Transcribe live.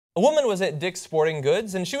A woman was at Dick's Sporting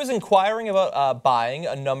Goods, and she was inquiring about buying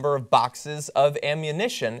a number of boxes of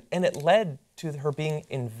ammunition, and it led to her being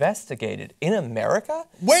investigated in America.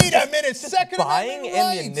 Wait a minute, Second Buying Amendment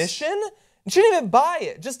rights. ammunition? She didn't even buy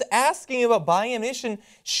it. Just asking about buying ammunition,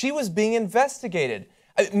 she was being investigated.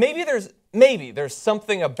 Maybe there's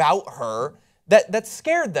something about her that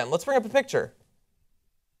scared them. Let's bring up a picture.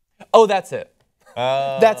 Oh, that's it.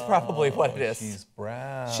 That's probably what it is. She's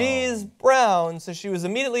brown. She's brown, so she was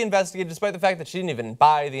immediately investigated despite the fact that she didn't even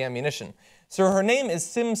buy the ammunition. So her name is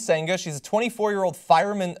Sangha. She's a 24-year-old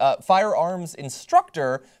firearms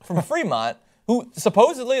instructor from Fremont, who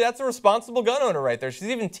supposedly that's a responsible gun owner right there. She's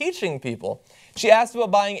even teaching people. She asked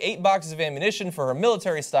about buying 8 boxes of ammunition for her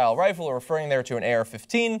military-style rifle, referring there to an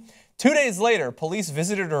AR-15. 2 days later, police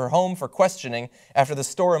visited her home for questioning after the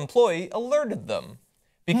store employee alerted them.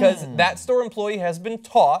 Because that store employee has been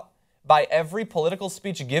taught by every political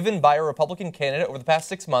speech given by a Republican candidate over the past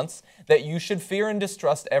 6 months that you should fear and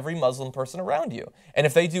distrust every Muslim person around you. And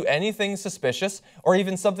if they do anything suspicious, or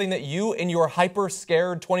even something that you in your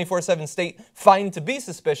hyper-scared 24/7 state find to be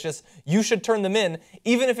suspicious, you should turn them in,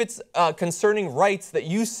 even if it's concerning rights that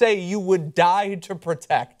you say you would die to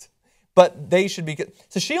protect. But they should be...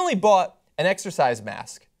 So she only bought an exercise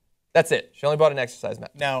mask. That's it. She only bought an exercise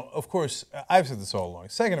mask. Now, of course, I've said this all along.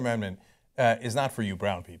 Second Amendment is not for you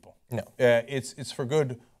brown people. No. It's for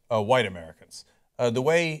good white Americans. The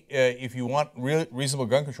way, if you want reasonable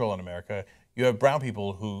gun control in America, you have brown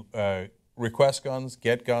people who request guns,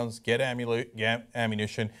 get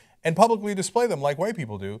ammunition, and publicly display them like white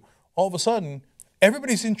people do. All of a sudden,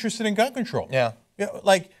 everybody's interested in gun control. Yeah.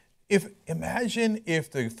 Like, imagine if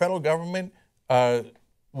the federal government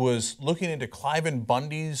was looking into Cliven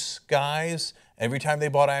Bundy's guys every time they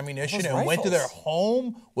bought ammunition and went to their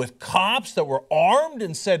home with cops that were armed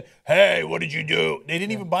and said, hey, what did you do? They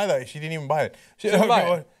didn't even buy that. She didn't even buy it. She didn't buy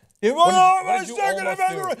it. The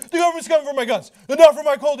government's coming for my guns. They're not for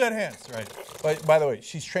my cold dead hands. Right. But by the way,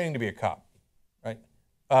 she's training to be a cop. Right.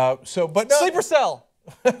 But no, Sleeper cell.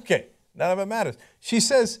 Okay. None of it matters. She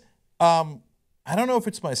says, I don't know if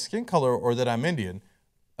it's my skin color or that I'm Indian.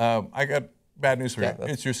 I got bad news for you.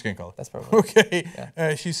 It's your skin color. That's probably okay.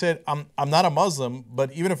 Yeah. She said, I'm not a Muslim,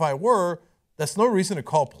 but even if I were, that's no reason to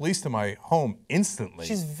call police to my home instantly.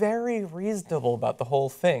 She's very reasonable about the whole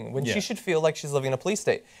thing when she should feel like she's living in a police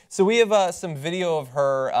state. So we have some video of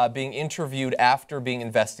her being interviewed after being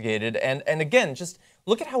investigated. And again, just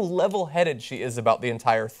look at how level-headed she is about the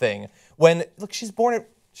entire thing. When, look, she's born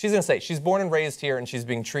and raised here and she's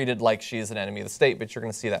being treated like she is an enemy of the state, but you're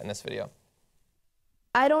going to see that in this video.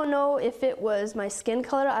 I don't know if it was my skin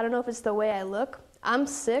color. I don't know if it's the way I look. I'm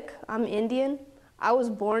Sikh. I'm Indian. I was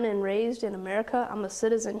born and raised in America. I'm a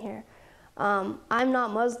citizen here. I'm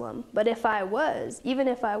not Muslim, but if I was, even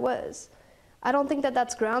if I was, I don't think that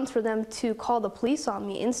that's grounds for them to call the police on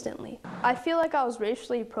me instantly. I feel like I was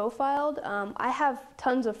racially profiled. I have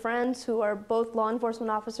tons of friends who are both law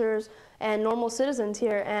enforcement officers and normal citizens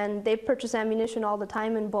here, and they purchase ammunition all the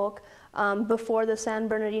time in bulk before the San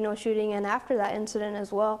Bernardino shooting and after that incident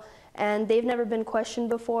as well. And they've never been questioned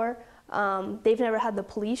before. They've never had the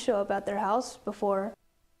police show up at their house before.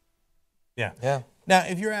 Yeah. Now,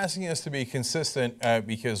 if you're asking us to be consistent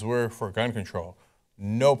because we're for gun control,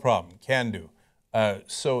 no problem, can do.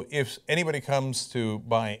 So if anybody comes to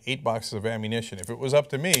buy 8 boxes of ammunition, if it was up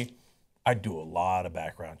to me, I'd do a lot of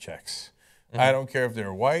background checks. I don't care if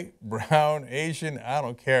they're white, brown, Asian, I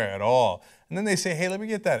don't care at all. And then they say, hey, let me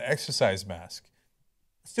get that exercise mask.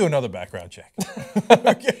 Let's do another background check.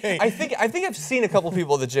 Okay. I think I've seen a couple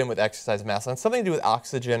people at the gym with exercise masks on. Something to do with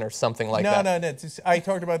oxygen or something like that. No. I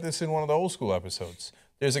talked about this in one of the old school episodes.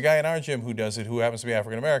 There's a guy in our gym who does it who happens to be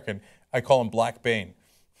African American. I call him Black Bane.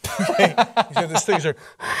 Okay? He said, this thing's like,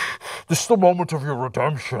 this is the moment of your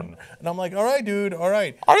redemption. And I'm like, all right, dude, all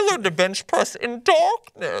right. I learned to bench press in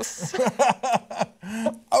darkness.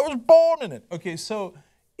 I was born in it. Okay, so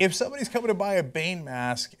if somebody's coming to buy a Bane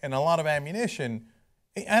mask and a lot of ammunition,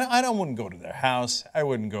 I wouldn't go to their house. I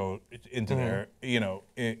wouldn't go into their,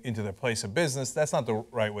 into their place of business. That's not the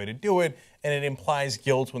right way to do it, and it implies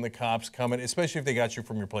guilt when the cops come in, especially if they got you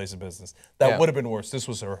from your place of business. That would have been worse. This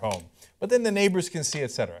was her home. But then the neighbors can see,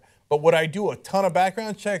 etc. But would I do a ton of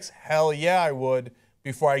background checks? Hell yeah, I would,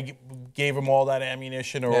 before I gave them all that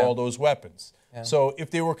ammunition or all those weapons. Yeah. So if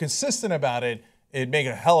they were consistent about it, it'd make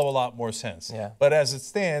a hell of a lot more sense. Yeah. But as it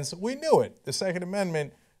stands, we knew it. The Second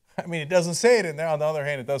Amendment, I mean, it doesn't say it in there. On the other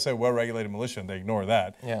hand, it does say well-regulated militia, and they ignore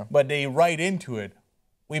that. Yeah. But they write into it,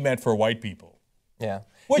 we meant for white people. Yeah.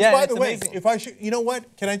 Which, by the way, if I should, you know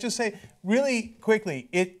what? Can I just say really quickly,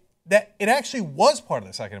 it actually was part of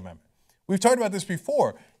the Second Amendment. We've talked about this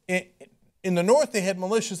before. In the North, they had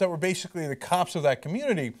militias that were basically the cops of that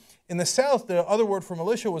community. In the South, the other word for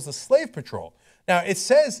militia was the slave patrol. Now, it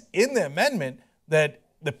says in the amendment that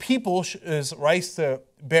the people's rights to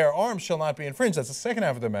bear arms shall not be infringed. That's the second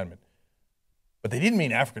half of the amendment. But they didn't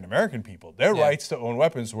mean African-American people. Their rights to own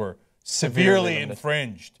weapons were severely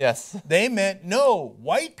infringed. Yes. They meant, no,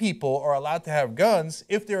 white people are allowed to have guns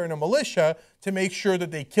if they're in a militia to make sure that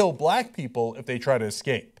they kill black people if they try to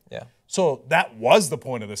escape. Yeah. So that was the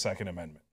point of the Second Amendment.